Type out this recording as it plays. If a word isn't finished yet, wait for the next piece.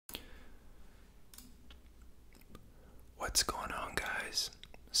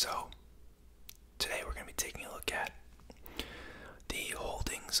So, today we're going to be taking a look at the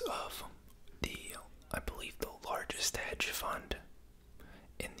holdings of I believe, the largest hedge fund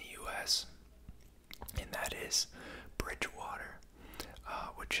in the US, and that is Bridgewater,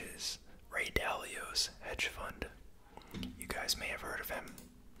 which is Ray Dalio's hedge fund. You guys may have heard of him.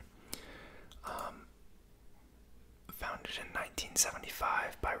 Founded in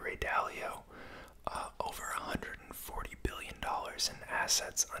 1975 by Ray Dalio, over $140 billion in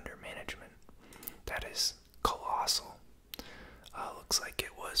assets under management. That is colossal. Looks like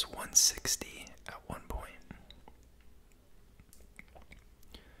it was 160 at one point.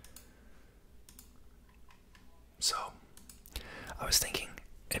 So, I was thinking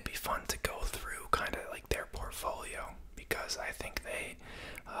it'd be fun to go through kind of like their portfolio, because I think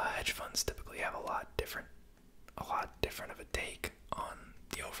hedge funds typically have a lot different of a take on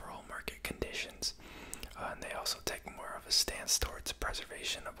the overall market conditions, and they also take more of a stance towards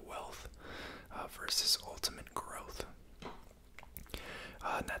preservation of wealth versus ultimate growth.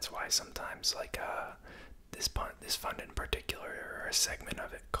 And that's why sometimes, like this fund in particular, or a segment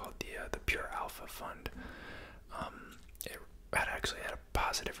of it called the Pure Alpha Fund, it actually had a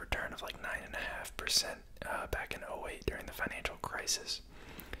positive return of like 9.5% back in '08 during the financial crisis.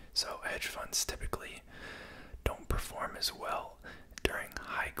 So hedge funds typically don't perform as well during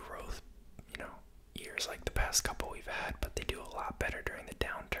high growth, years like the past couple we've had, but they do a lot better during the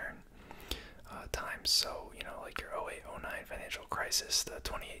downturn times. So, like your '08, '09 financial crisis, the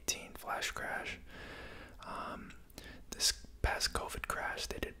 2018 flash crash, this past COVID crash,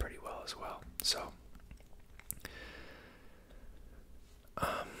 they did pretty well as well. So,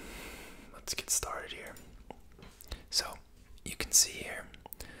 let's get started here. So, you can see here,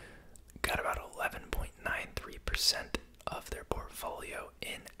 got about 11.93% of their portfolio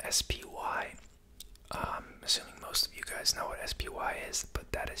in SPY. Assuming most of you guys know what SPY is,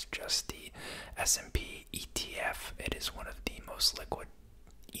 but that is just the S&P ETF. It is one of the most liquid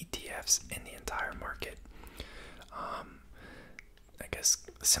ETFs in the entire market. I guess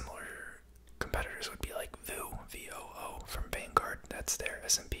similar competitors would be like VOO, VOO from Vanguard. That's their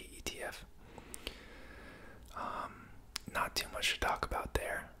S&P ETF. Not too much to talk about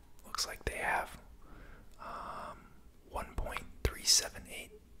there. Looks like they have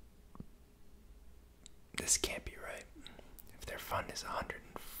 1.378. This can't be right. If their fund is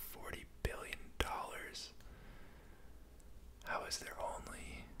 $140 billion, how is there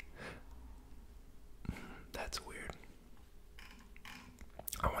only... That's weird.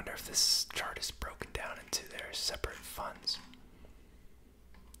 I wonder if this chart is broken down into their separate funds.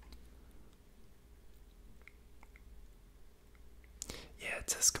 Yeah, it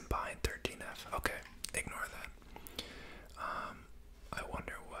says combined 13F. Okay, ignore that. I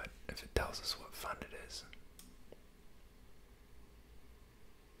wonder if it tells us what fund it is.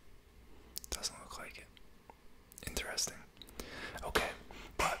 Doesn't look like it. Interesting. Okay,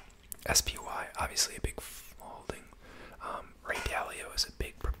 but SPY, obviously a big holding. Ray Dalio is a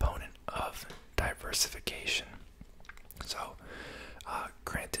big proponent of diversification. So,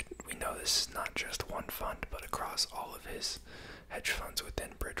 granted, we know this is not just one fund, but across all of his hedge funds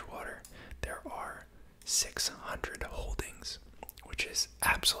within Bridgewater, there are 600 holdings, which is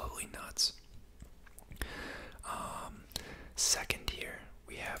absolutely nuts. Second here,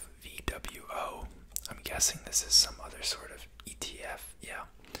 we have VWO. I'm guessing this is some other sort of ETF. Yeah,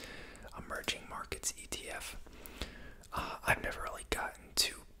 emerging markets ETF. I've never really gotten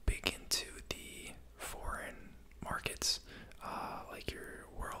too big into the foreign markets, like your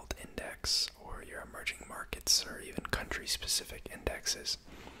world index or your emerging markets or even country-specific indexes.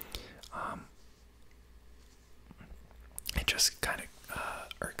 It just kind of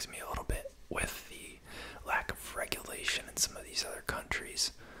irks me a little bit with the lack of regulation in some of these other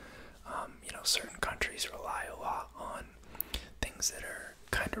countries. Certain countries rely a lot on things that are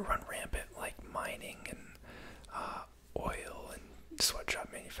kind of run rampant, like mining and oil and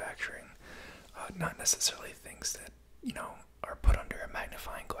sweatshop manufacturing. Not necessarily things that, are put under a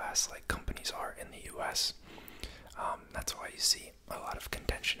magnifying glass like companies are in the US. That's why you see a lot of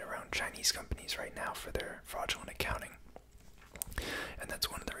contention around Chinese companies right now for their fraudulent accounting. And that's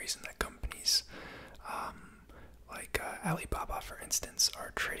one of the reasons that companies like Alibaba, for instance,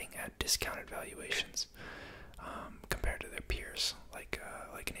 are trading at discounted valuations compared to their peers, like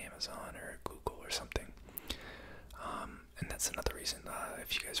an Amazon or Google or something. And that's another reason,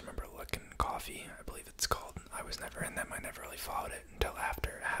 if you guys remember Luckin Coffee, I believe it's called. I was never in them. I never really followed it until after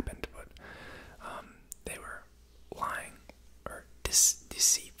it happened, but they were lying or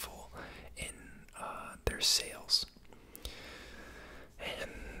deceitful in their sales.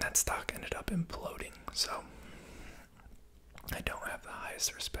 And that stock ended up imploding. So I don't have the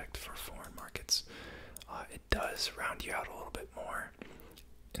highest respect for foreign markets. It does round you out a little bit more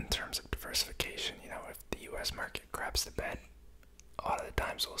in terms of diversification. You know, if the U.S. market craps the bed, a lot of the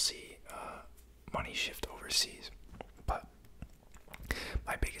times we'll see money shift overseas. But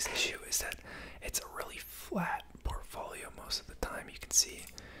my biggest issue is that it's a really flat portfolio most of the time. You can see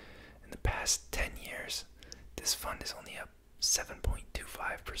in the past 10 years, this fund is only up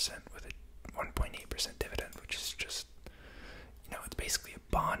 7.25% with a 1.8% dividend, which is just, you know, it's basically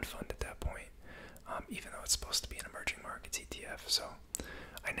a bond fund at that point, even though it's supposed to be an emerging markets ETF. So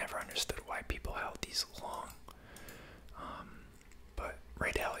I never understood why people held these long. But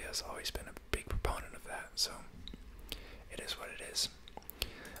Ray Dalio has always been a big proponent of that, so it is what it is.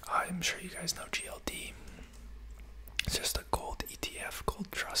 I'm sure you guys know GLD. It's just a gold ETF, gold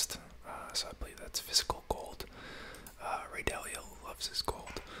trust. So I believe that's physical gold. Ray Dalio loves his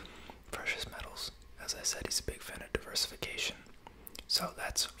gold, precious metals. As I said, he's a big fan of diversification. So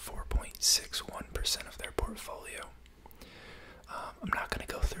that's 4.61% of their portfolio. I'm not going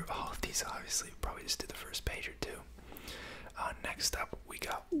to go through all of these, obviously. Probably just do the first page or two. Next up, we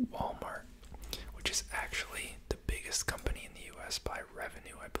got Walmart, which is actually the biggest company in the U.S. by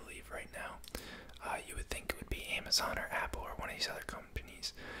revenue, I believe, right now. You would think it would be Amazon or Apple or one of these other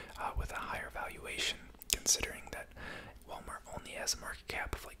companies with a higher valuation, considering that Walmart only has a market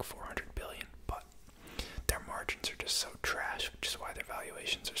cap of like 400 billion, but their margins are just so trash, which is why their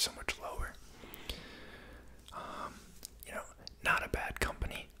valuations are so much lower. You know, not a bad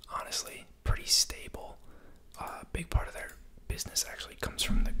company, honestly, pretty stable. A big part of their business actually comes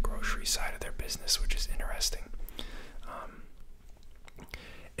from the grocery side of their business, which is interesting.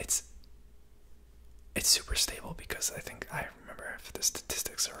 It's super stable because I remember, if the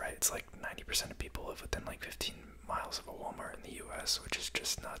statistics are right, it's like 90% of people live within like 15 miles of a Walmart in the US, which is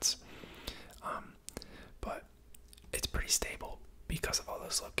just nuts. But it's pretty stable because of all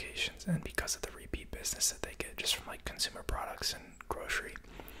those locations and because of the repeat business that they get just from like consumer products and grocery.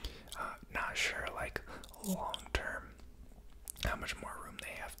 Not sure like long term how much more room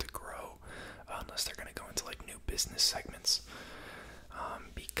they have to grow, unless they're going to go into like new business segments.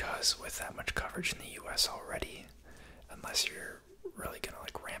 Because with that much coverage in the US already, unless you're really going to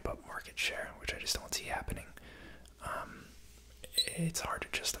like ramp up market share, which I just don't see happening, it's hard to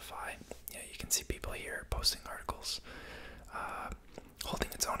justify. Yeah, you can see people here posting articles holding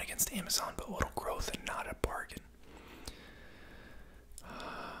its own against Amazon, but little growth and not a bargain.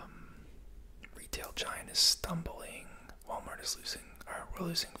 Retail giant is stumbling. Walmart is losing, or we're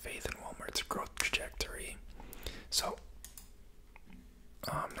losing faith in Walmart's growth trajectory. So,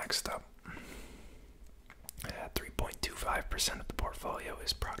 next up, 3.25% of the portfolio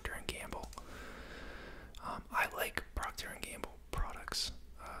is Procter & Gamble. I like Procter & Gamble products,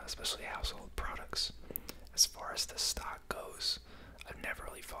 especially household products. As far as the stock goes, I've never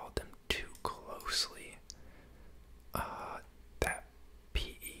really followed them too closely. That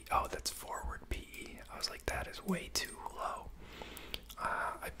PE, oh, that's forward PE. I was like, that is way too low.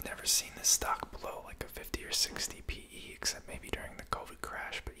 I've never seen this stock below like a 50 or 60 PE, except maybe during the COVID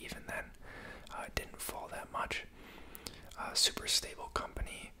crash, but even then, it didn't fall that much. Super stable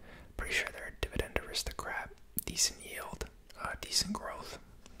company. Pretty sure they're a dividend aristocrat. Decent yield, decent growth,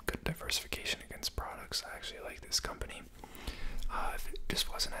 good diversification against products. I actually like this company. If it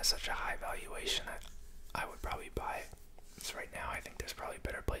just wasn't at such a high valuation, I would probably buy it. So right now, I think there's probably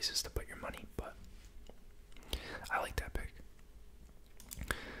better places to put your money, but I like that pick.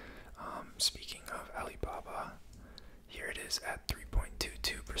 Speaking of Alibaba, here it is at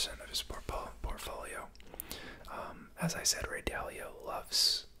 3.22% of his portfolio. As I said, Ray Dalio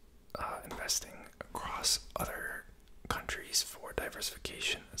loves investing across other countries for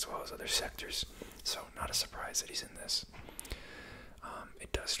diversification as well as other sectors, so not a surprise that he's in this.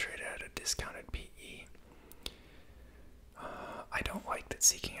 It does trade at a discounted PE. I don't like that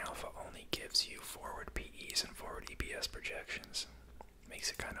Seeking Alpha only gives you forward PEs and forward EPS projections. Makes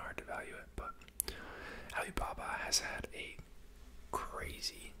it kind of hard to value it, but Alibaba has had a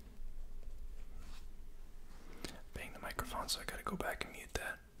crazy... Bang the microphone, so I gotta go back and mute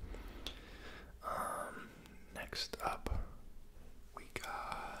that. Next up, we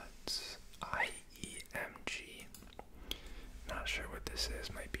got IEMG. Not sure what this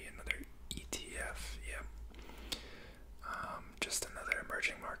is. Might be another ETF. Yep. Just another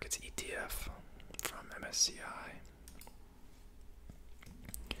emerging markets ETF from MSCI.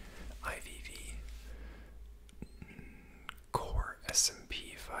 IVV. Core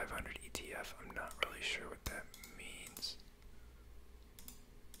S&P 500 ETF. I'm not really sure what that means.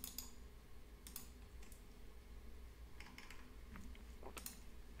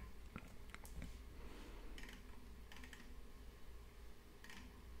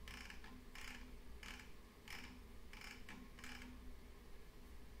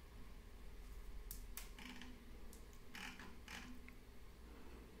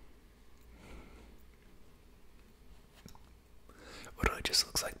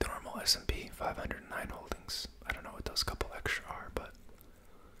 9 holdings. I don't know what those couple extra are, but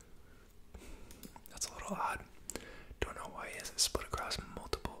that's a little odd. Don't know why he has it split across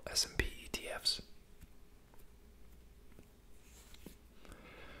multiple S&P ETFs.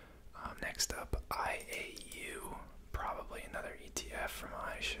 Next up, IAU, probably another ETF from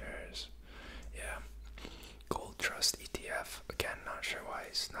iShares. Yeah, Gold Trust ETF. Again, not sure why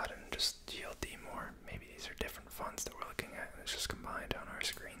it's not in just GLD more. Maybe these are different funds that we're looking at, and it's just combined on our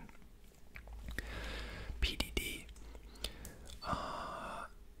screen. PDD.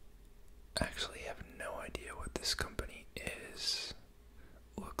 Actually have no idea what this company is.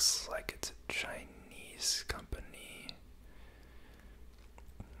 Looks like it's a Chinese company.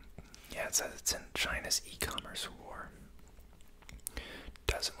 Yeah, it says it's in China's e-commerce war.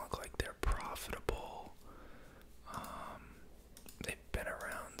 Doesn't look like they're profitable. They've been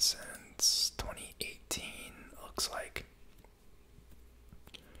around since 2018, looks like.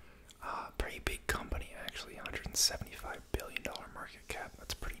 Pretty big company, actually. $175 billion market cap.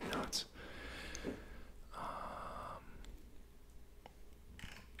 That's pretty nuts.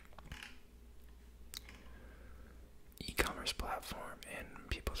 E-commerce platform in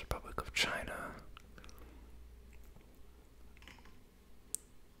People's Republic of China.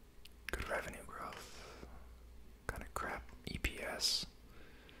 Good revenue growth. Kind of crap EPS.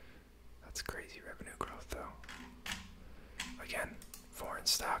 That's crazy revenue growth, though. Again, foreign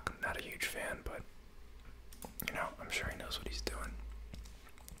stock. I'm not a huge fan, but you know, I'm sure he knows what he's doing.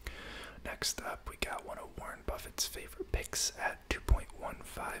 Next up, we got one of Warren Buffett's favorite picks at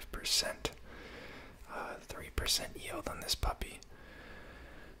 2.15%. 3% yield on this puppy.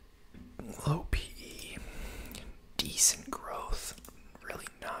 Low PE, decent growth, really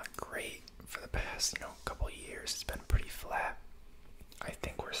not great for the past, couple of years. It's been pretty flat. I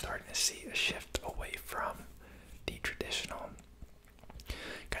think we're starting to see a shift away from the traditional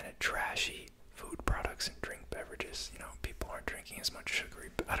kind of trashy food products and drink beverages. People aren't drinking as much sugary.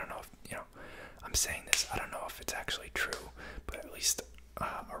 I don't know if, I'm saying this, I don't know if it's actually true, but at least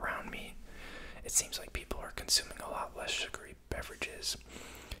around me, it seems like people are consuming a lot less sugary beverages,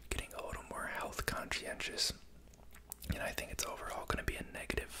 getting a little more health conscientious, and I think it's overall going to be a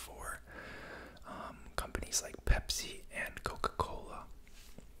negative for companies like Pepsi and Coca-Cola.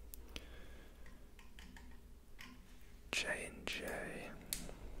 J&J.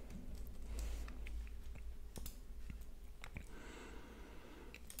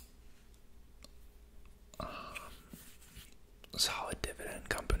 Solid dividend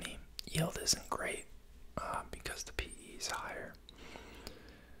company. Yield isn't great because the PE is higher.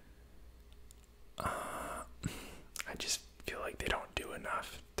 I just feel like they don't do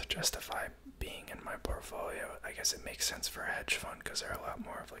enough to justify being in my portfolio. I guess it makes sense for a hedge fund because they're a lot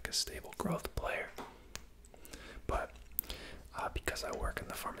more of like a stable growth player. But because I work in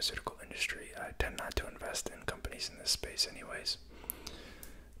the pharmaceutical industry, I tend not to invest in companies in this space anyways.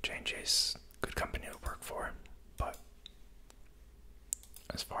 J&J's a good company to work for, but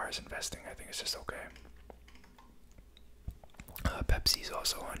as far as investing, I think it's just okay. Pepsi's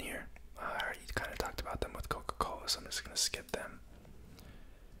also on here. I already kind of talked about them with Coca-Cola, so I'm just going to skip them.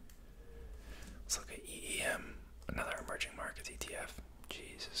 Let's look at EEM, another emerging markets ETF.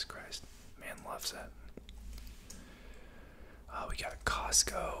 Jesus Christ, man loves that. We got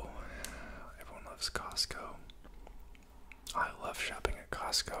Costco. Everyone loves Costco. I love shopping at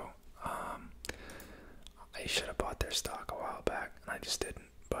Costco. I should have bought their stock a while back, and I just didn't.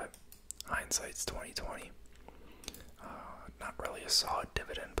 But hindsight's 2020. Not really a solid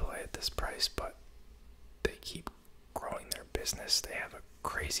dividend play at this price, but they keep growing their business. They have a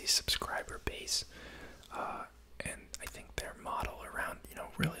crazy subscriber base, and I think their model around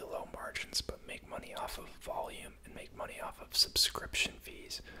really low margins, but make money off of volume and make money off of subscription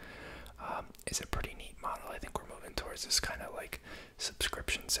fees is a pretty neat model. I think we're moving towards this kind of like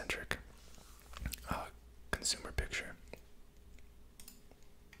subscription-centric consumer picture.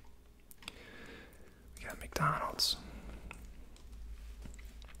 We got McDonald's.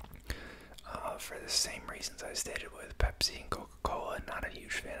 For the same reasons I stated with Pepsi and Coca-Cola, not a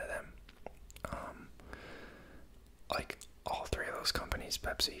huge fan of them. Like all three of those companies,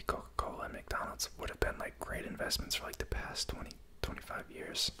 Pepsi, Coca-Cola, and McDonald's, would have been like great investments for like the past 20, 25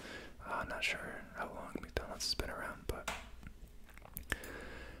 years. Not sure how long McDonald's has been around, but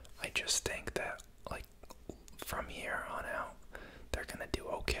I just think that like from here on out, they're gonna do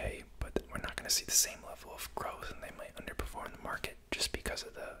okay, but we're not gonna see the same level of growth, and they might underperform the market just because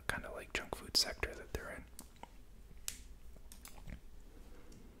of the kind of like junk food sector that they're in.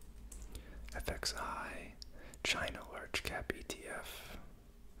 FXI, China large cap ETF.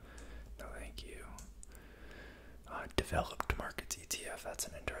 No, thank you. Developed markets ETF. That's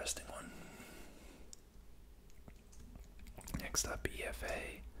an interesting one. Next up,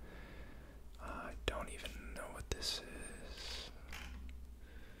 EFA. I don't even know what this is.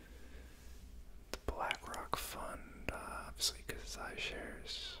 The BlackRock Fund, obviously because it's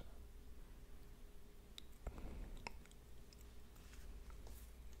iShares.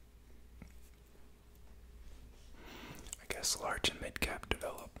 I guess large and mid-cap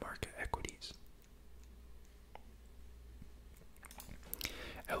developed market equities.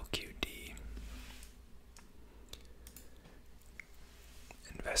 LQD.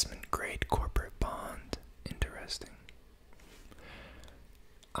 Investment grade corporate bond. Interesting.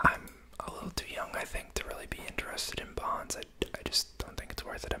 I'm a little too young, I think, to really be interested in bonds. I just don't think it's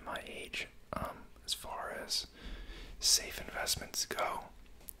worth it at my age. As far as safe investments go,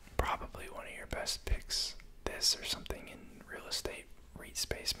 probably one of your best picks, this or something in real estate, REIT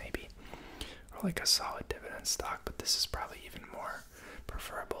space maybe, or like a solid dividend stock, but this is probably even more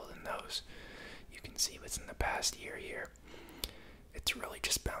preferable than those. You can see what's in the past year here. It's really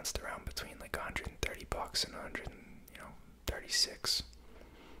just bounced around between like $130 and 136,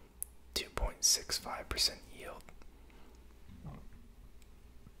 2.65% yield,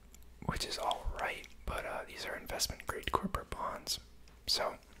 which is all right, but these are investment grade corporate bonds,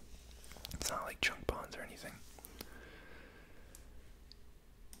 so it's not like junk bonds or anything.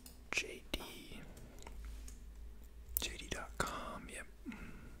 JD.com, yep.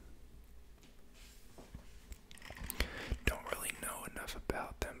 Don't really know enough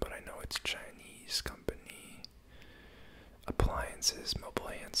about them, but I know it's a Chinese company. Appliances, mobile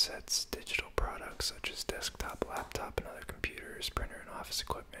handsets, digital products such as desktop, laptop, and other computers, printer and office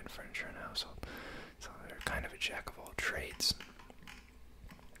equipment, furniture and household. So they're kind of a jack of all trades.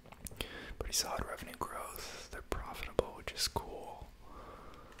 Pretty solid revenue growth. They're profitable, which is cool.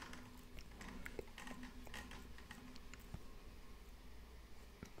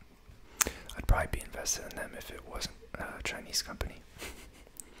 I'd probably be invested in them if it wasn't a Chinese company.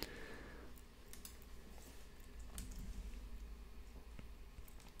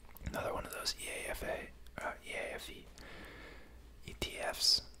 Another one of those EAFE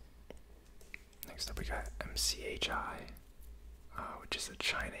ETFs. Next up we got MCHI, which is a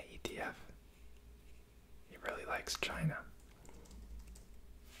China ETF. He really likes China.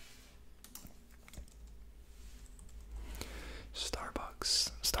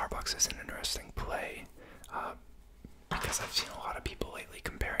 Starbucks is an interesting play because I've seen a lot of people lately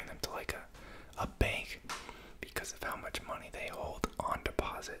comparing them to like a bank because of how much money they hold on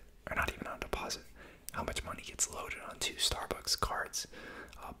deposit, or not even on deposit, how much money gets loaded onto Starbucks cards,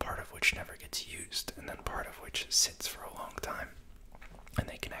 part of which never gets used, and then part of which sits for a long time. And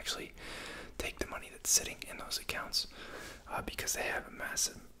they can actually take the money that's sitting in those accounts because they have a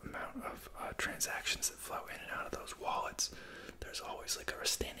massive amount of transactions that flow in and out of those wallets. There's always like a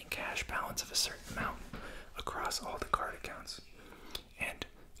standing cash balance of a certain amount across all the card accounts. And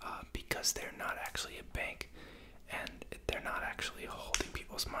because they're not actually a bank and they're not actually holding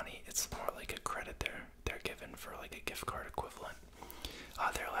people's money, it's more like a credit they're given for like a gift card equivalent.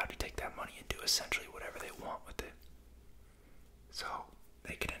 They're allowed to take that money and do essentially whatever they want with it. So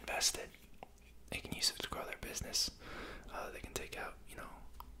they can invest it, they can use it to grow their business, they can take out,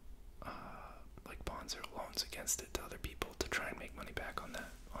 like bonds or loans against it to other people to try and make money back on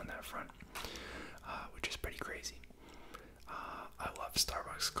that front, which is pretty crazy. I love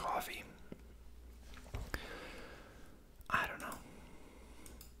Starbucks coffee. I don't know.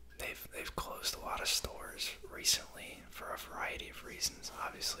 They've closed a lot of stores recently for a variety of reasons.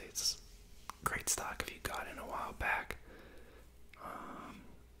 Obviously, it's great stock if you got in a while back.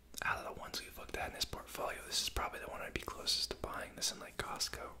 Out of the ones we've looked at in this portfolio, this is probably the one I'd be closest to buying. This in like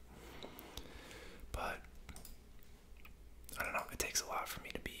Costco. But I don't know. It takes a lot for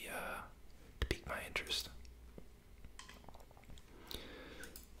me to pique my interest.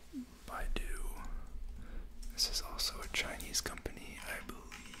 Baidu. This is also a Chinese company, I believe.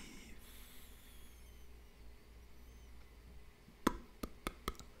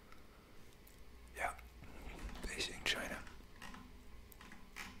 Yeah, based in China.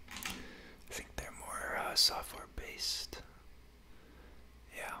 I think they're more software based.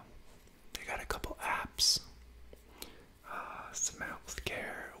 Yeah, they got a couple apps. Some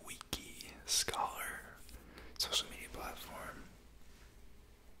healthcare, Wiki, Scholar, social media platform.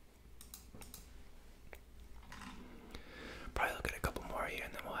 Probably look at a couple more here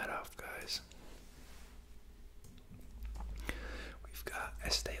and then we'll head off, guys. We've got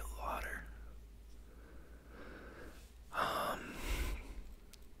Estee Lauder.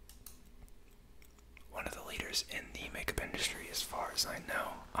 One of the leaders in the makeup industry as far as I know.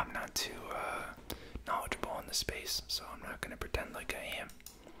 I'm not too knowledgeable in the space, so I'm not going to pretend like I am.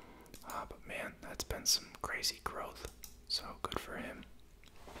 But man, that's been some crazy growth So good for him.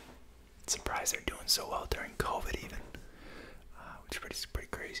 Surprised they're doing so well during COVID even, which is pretty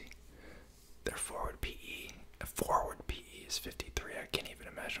crazy. Their forward PE is 53. I can't even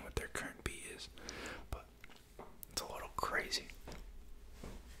imagine what their current PE is, but it's a little crazy.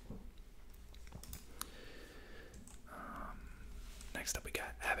 Next up we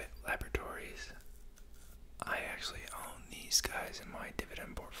got Abbott Laboratories. I actually own these guys in my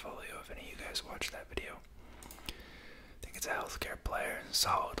dividend portfolio, if any of you guys watched that video. I think it's a healthcare player,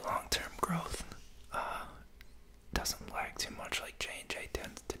 solid long-term growth. Doesn't lag too much like J&J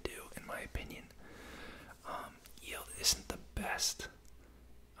tends to do, in my opinion. Yield isn't the best.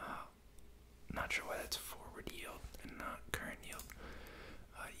 Not sure why that's forward yield and not current yield.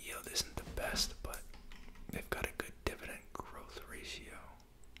 Yield isn't the best, but they've got a good dividend growth ratio.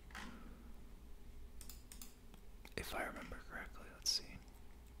 If I remember correctly, let's see.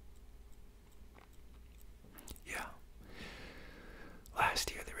 Yeah. Last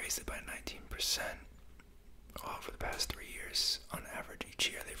year they raised it by 19%. Over the past 3 years, on average,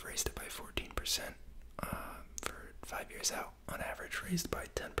 each year they've raised it by 14%. For 5 years out, on average, raised by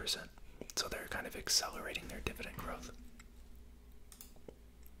 10%. So they're kind of accelerating their dividend growth.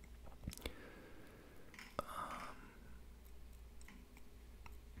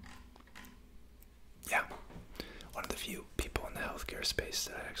 Yeah, one of the few people in the healthcare space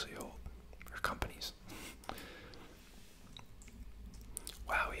that I actually hold, or companies.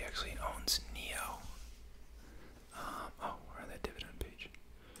 Wow, he actually owns Neo. Oh, we're on that dividend page.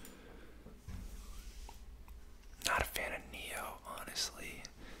 Not a fan of Neo, honestly.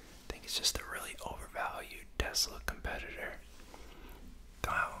 I think it's just a really overvalued Tesla competitor.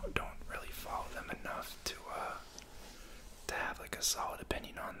 Don't really follow them enough to have like a solid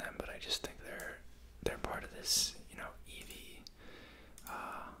opinion on them, but I just think they're part of this, EV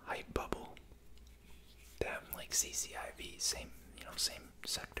hype bubble. They have like CCIV, same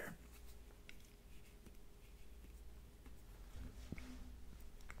sector.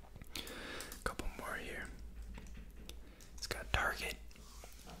 Couple more here. It's got Target.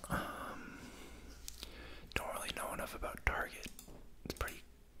 Don't really know enough about Target. It's pretty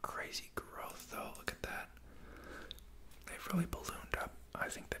crazy growth though. Look at that. They've really ballooned up. I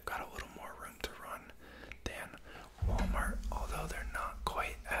think they've got a little more room to run than Walmart, although they're not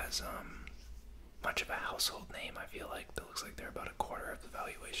quite as much of a household name. I feel like it looks like they're about a quarter of the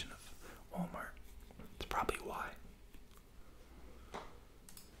valuation of Walmart. It's probably why.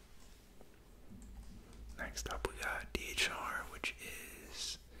 Next up we got DHR, which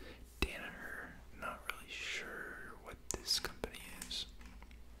is Danaher. Not really sure what this company is.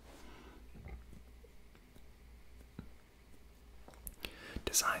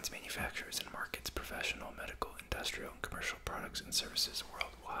 Designs, manufactures, and markets professional, medical, industrial, and commercial products and services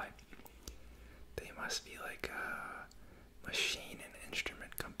worldwide. They must be like a machine and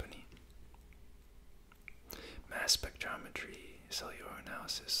instrument company. Mass spectrometry, cellular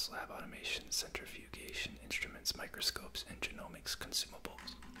analysis, lab automation, centrifugation, instruments, microscopes, and genomics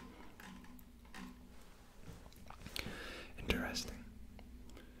consumables. Interesting.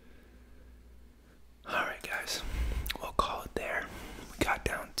 Alright guys, we'll call it there. We got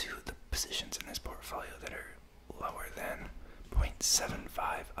down to the positions in this portfolio that are lower than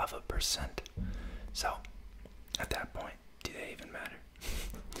 0.75%. So, at that point, do they even matter?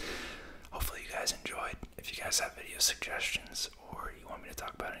 Hopefully you guys enjoyed. If you guys have video suggestions or you want me to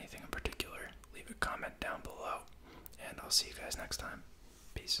talk about anything in particular, leave a comment down below, and I'll see you guys next time.